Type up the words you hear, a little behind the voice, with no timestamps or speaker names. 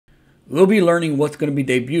We'll be learning what's going to be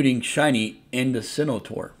debuting shiny in the Sinnoh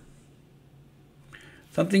Tour.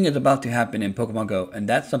 Something is about to happen in Pokemon Go, and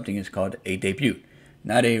that something is called a debut.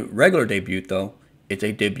 Not a regular debut though, it's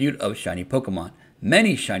a debut of shiny Pokemon.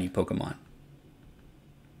 Many shiny Pokemon.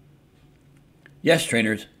 Yes,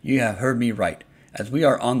 trainers, you have heard me right, as we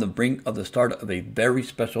are on the brink of the start of a very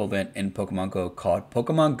special event in Pokemon Go called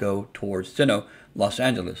Pokemon Go Tour Sinnoh, Los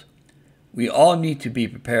Angeles. We all need to be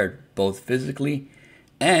prepared, both physically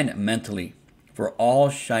and mentally, for all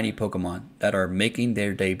shiny Pokemon that are making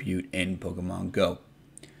their debut in Pokemon Go.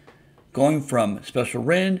 Going from Special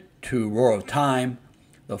Rin to Roar of Time,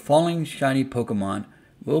 the following shiny Pokemon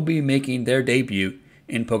will be making their debut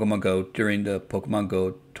in Pokemon Go during the Pokemon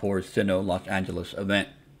Go Tour Sinnoh Los Angeles event.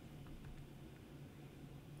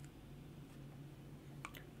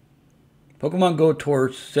 Pokemon Go Tour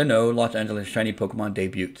Sinnoh Los Angeles shiny Pokemon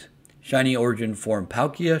debuts. Shiny Origin Form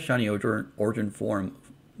Palkia, Shiny Origin Form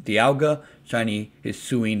Dialga, Shiny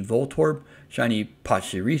Hisuian Voltorb, Shiny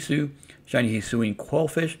Pachirisu, Shiny Hisuian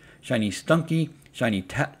Quillfish, Shiny Stunky, Shiny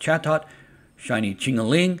Chatot, Shiny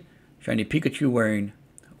Chingaling, Shiny Pikachu wearing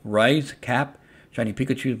Rise Cap, Shiny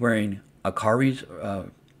Pikachu wearing Akari's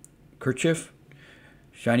kerchief,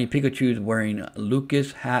 Shiny Pikachu wearing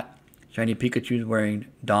Lucas hat, Shiny Pikachu wearing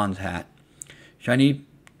Don's hat, Shiny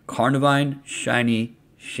Carnivine, Shiny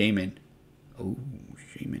Shaman. Oh,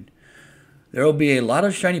 Shaman. There will be a lot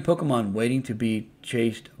of shiny Pokemon waiting to be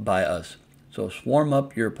chased by us. So swarm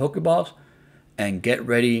up your Pokeballs and get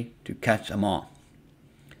ready to catch them all.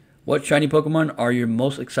 What shiny Pokemon are you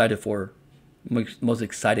most excited for? Most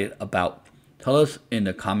excited about? Tell us in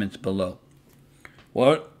the comments below.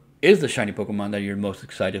 What is the shiny Pokemon that you're most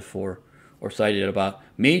excited for or excited about?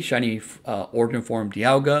 Me, shiny Origin Form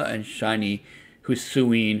Dialga and shiny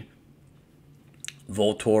Hisuian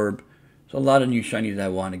Voltorb. So a lot of new shinies I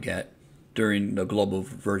want to get during the global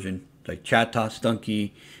version, like Chatot,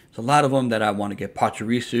 Stunky. There's a lot of them that I want to get.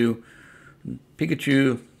 Pachirisu,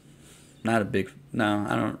 Pikachu. Not a big. No,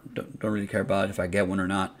 I don't really care about if I get one or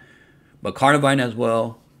not. But Carnivine as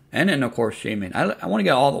well, and then of course Shaman. I want to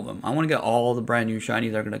get all of them. I want to get all the brand new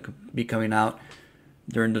shinies that are going to be coming out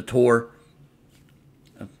during the tour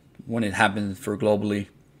when it happens for globally.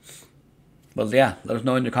 But yeah, let us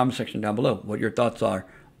know in the comment section down below what your thoughts are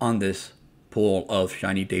on this pool of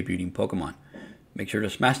shiny debuting Pokemon. Make sure to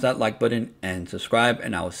smash that like button and subscribe,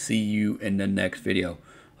 and I will see you in the next video.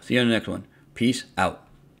 I'll see you in the next one. Peace out.